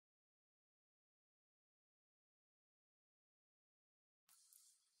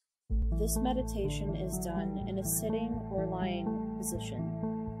This meditation is done in a sitting or lying position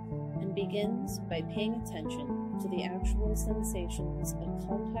and begins by paying attention to the actual sensations of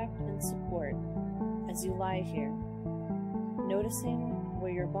contact and support as you lie here, noticing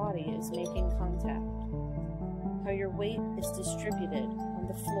where your body is making contact, how your weight is distributed on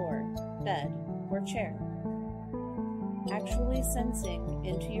the floor, bed, or chair. Actually sensing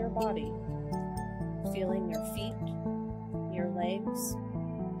into your body, feeling your feet, your legs,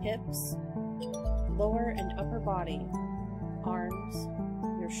 hips, lower and upper body, arms,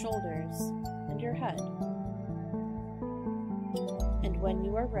 your shoulders, and your head. And when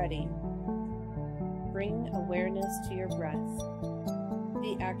you are ready, bring awareness to your breath,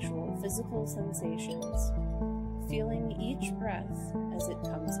 the actual physical sensations, feeling each breath as it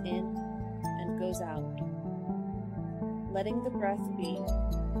comes in and goes out, letting the breath be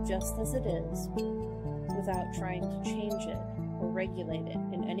just as it is, without trying to change it or regulate it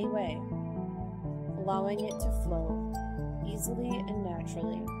in any way, allowing it to flow easily and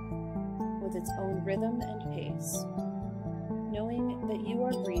naturally with its own rhythm and pace, knowing that you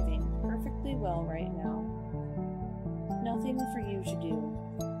are breathing perfectly well right now. Nothing for you to do,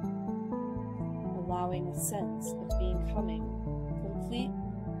 allowing a sense of becoming complete,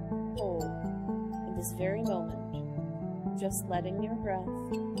 whole in this very moment, just letting your breath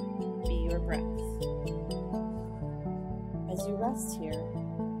be your breath. As you rest here,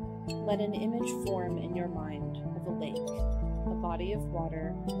 let an image form in your mind of a lake, a body of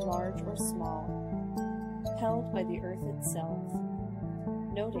water, large or small, held by the earth itself,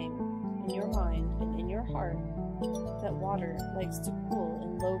 noting in your mind and in your heart that water likes to cool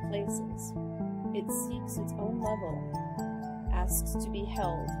in low places. It seeks its own level, asks to be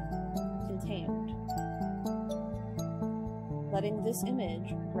held, contained. Letting this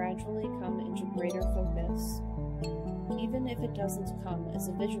image gradually come into greater focus, even if it doesn't come as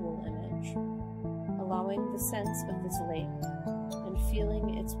a visual image, allowing the sense of this lake and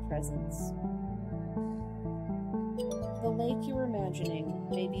feeling its presence. The lake you're imagining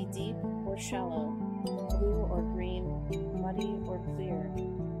may be deep or shallow, blue or green, muddy or clear.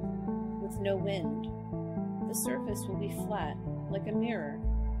 With no wind, the surface will be flat, like a mirror,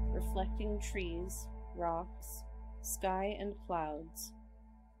 reflecting trees, rocks, sky, and clouds,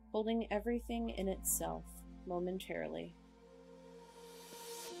 holding everything in itself momentarily.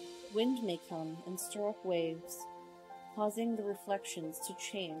 Wind may come and stir up waves, causing the reflections to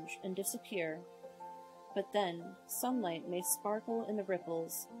change and disappear, but then sunlight may sparkle in the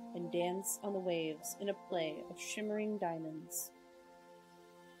ripples and dance on the waves in a play of shimmering diamonds.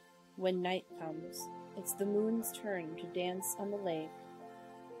 When night comes, it's the moon's turn to dance on the lake,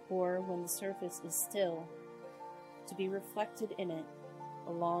 or when the surface is still, to be reflected in it,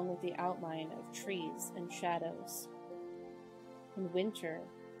 along with the outline of trees and shadows. In winter,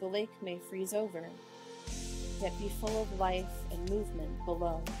 the lake may freeze over, yet be full of life and movement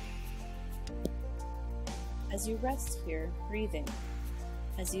below. As you rest here, breathing,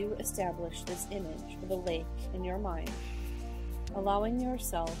 as you establish this image of a lake in your mind, allowing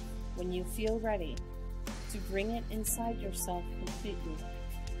yourself, when you feel ready, to bring it inside yourself completely,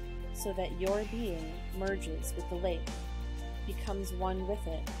 so that your being merges with the lake, becomes one with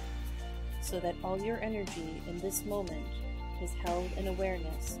it, so that all your energy in this moment is held in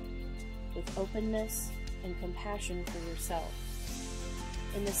awareness, with openness and compassion for yourself,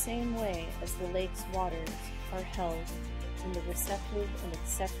 in the same way as the lake's waters are held in the receptive and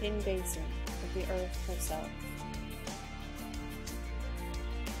accepting basin of the earth herself.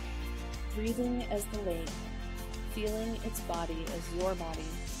 Breathing as the lake, feeling its body as your body,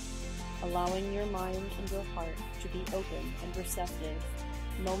 allowing your mind and your heart to be open and receptive,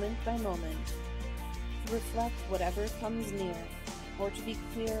 moment by moment, to reflect whatever comes near, or to be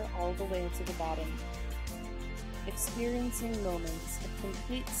clear all the way to the bottom. Experiencing moments of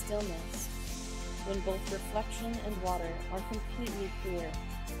complete stillness, when both reflection and water are completely clear,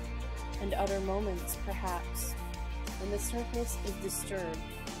 and other moments, perhaps, when the surface is disturbed,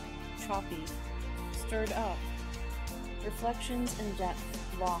 choppy, stirred up, reflections and depth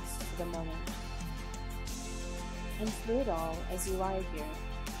lost for the moment. And through it all, as you lie here,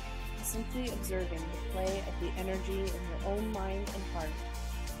 simply observing the play of the energy in your own mind and heart,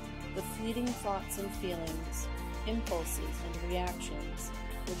 the fleeting thoughts and feelings, impulses and reactions,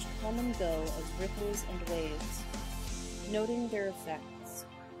 which come and go as ripples and waves, noting their effects,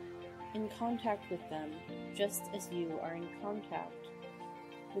 in contact with them just as you are in contact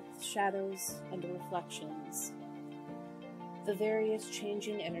with shadows and reflections, the various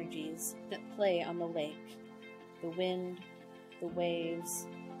changing energies that play on the lake, the wind, the waves,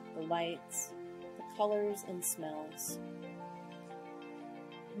 the lights, the colors and smells.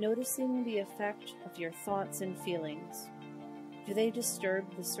 noticing the effect of your thoughts and feelings. Do they disturb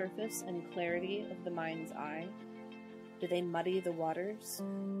the surface and clarity of the mind's eye? Do they muddy the waters?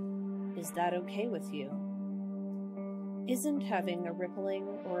 Is that okay with you? Isn't having a rippling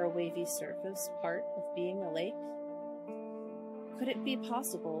or a wavy surface part of being a lake? Could it be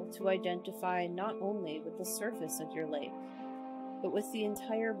possible to identify not only with the surface of your lake, but with the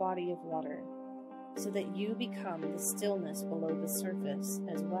entire body of water, so that you become the stillness below the surface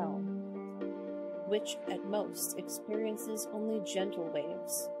as well, which at most experiences only gentle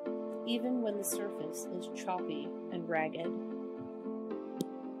waves, even when the surface is choppy and ragged?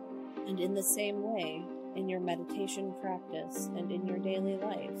 And in the same way, in your meditation practice and in your daily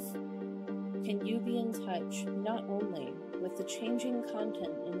life, can you be in touch not only with the changing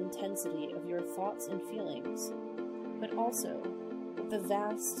content and intensity of your thoughts and feelings, but also with the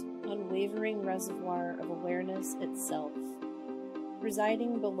vast, unwavering reservoir of awareness itself,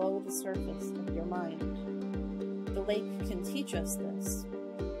 residing below the surface of your mind? The lake can teach us this,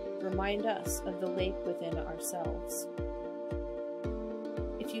 remind us of the lake within ourselves.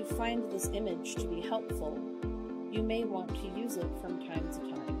 If you find this image to be helpful, you may want to use it from time to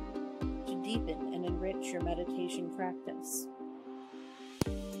time to deepen and enrich your meditation practice.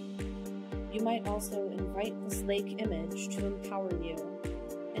 You might also invite this lake image to empower you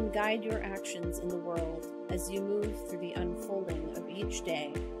and guide your actions in the world as you move through the unfolding of each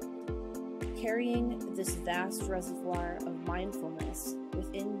day, carrying this vast reservoir of mindfulness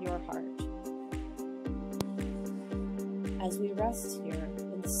within your heart. As we rest here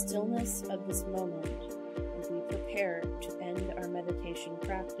in the stillness of this moment, as we prepare to end our meditation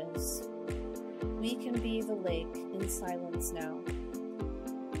practice, we can be the lake in silence now,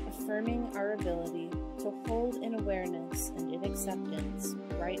 affirming our ability to hold in awareness and in acceptance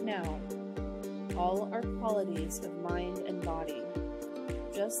right now all our qualities of mind and body,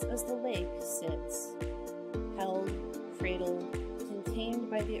 just as the lake sits, held, cradled, contained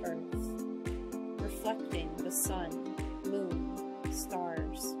by the earth, reflecting the sun, moon,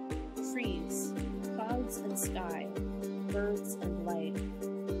 stars, trees, clouds and sky, birds and light,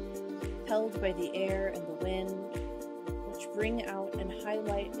 held by the air and the wind, which bring out and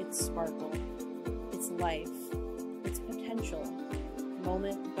highlight its sparkle, its life, its potential,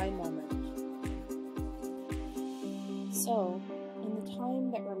 moment by moment. So, in the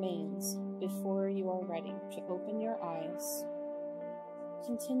time that remains before you are ready to open your eyes,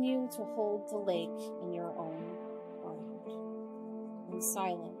 continue to hold the lake in your own mind, in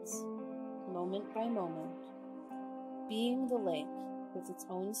silence, moment by moment, being the lake with its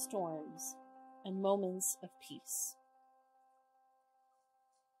own storms and moments of peace.